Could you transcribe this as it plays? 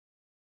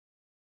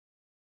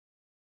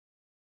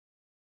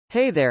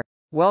Hey there,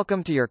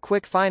 welcome to your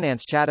quick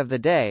finance chat of the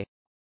day.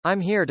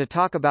 I'm here to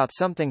talk about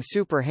something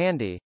super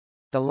handy.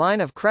 The line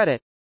of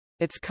credit.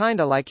 It's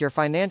kinda like your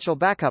financial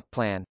backup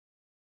plan.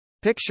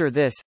 Picture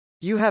this.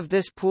 You have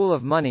this pool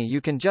of money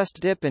you can just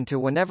dip into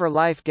whenever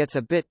life gets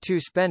a bit too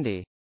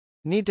spendy.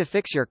 Need to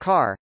fix your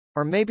car,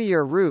 or maybe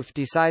your roof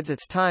decides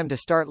it's time to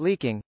start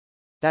leaking.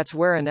 That's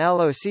where an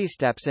LOC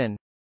steps in.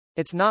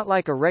 It's not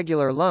like a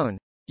regular loan.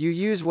 You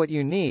use what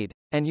you need,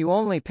 and you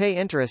only pay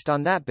interest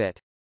on that bit.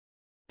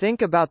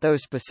 Think about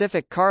those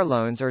specific car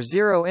loans or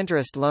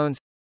zero-interest loans.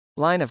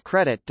 Line of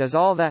credit does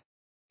all that.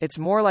 It's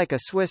more like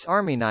a Swiss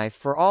Army knife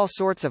for all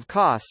sorts of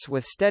costs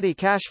with steady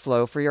cash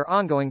flow for your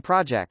ongoing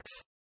projects.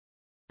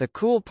 The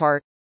cool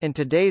part, in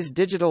today's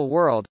digital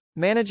world,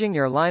 managing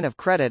your line of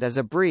credit is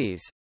a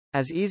breeze.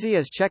 As easy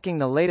as checking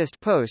the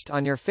latest post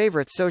on your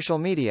favorite social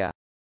media.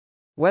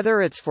 Whether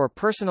it's for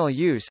personal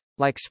use,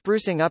 like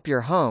sprucing up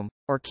your home,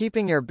 or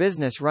keeping your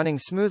business running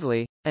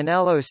smoothly, an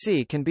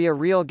LOC can be a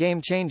real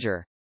game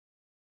changer.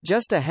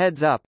 Just a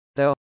heads up,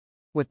 though,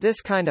 with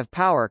this kind of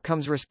power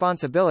comes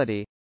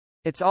responsibility.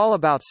 It's all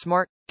about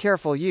smart,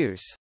 careful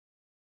use.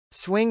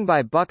 Swing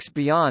by Bucks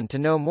Beyond to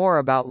know more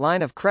about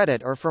line of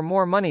credit or for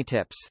more money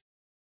tips.